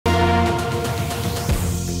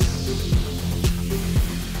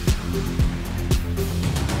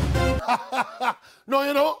No,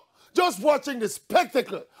 you know, just watching the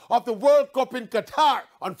spectacle of the World Cup in Qatar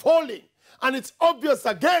unfolding, and it's obvious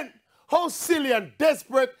again how silly and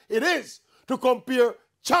desperate it is to compare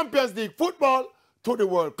Champions League football to the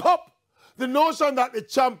World Cup. The notion that the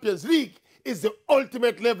Champions League is the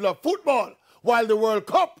ultimate level of football, while the World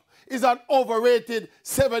Cup is an overrated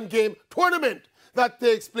 7-game tournament that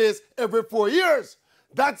takes place every 4 years.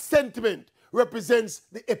 That sentiment represents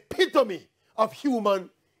the epitome of human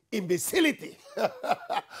imbecility.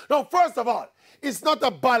 Now, first of all, it's not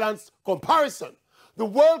a balanced comparison. The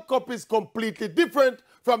World Cup is completely different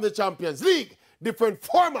from the Champions League. Different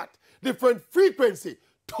format, different frequency,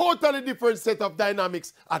 totally different set of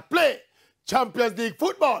dynamics at play. Champions League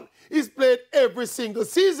football is played every single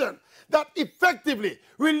season. That effectively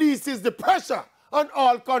releases the pressure on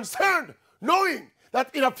all concerned, knowing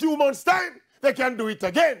that in a few months' time, they can do it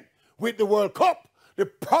again. With the World Cup, the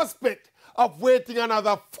prospect of waiting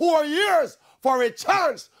another 4 years for a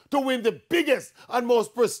chance to win the biggest and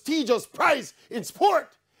most prestigious prize in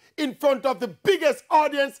sport, in front of the biggest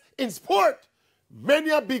audience in sport,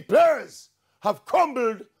 many big players have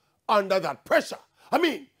crumbled under that pressure. I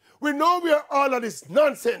mean, we know where all of this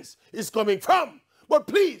nonsense is coming from, but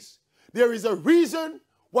please, there is a reason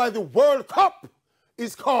why the World Cup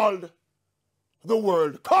is called the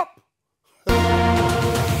World Cup.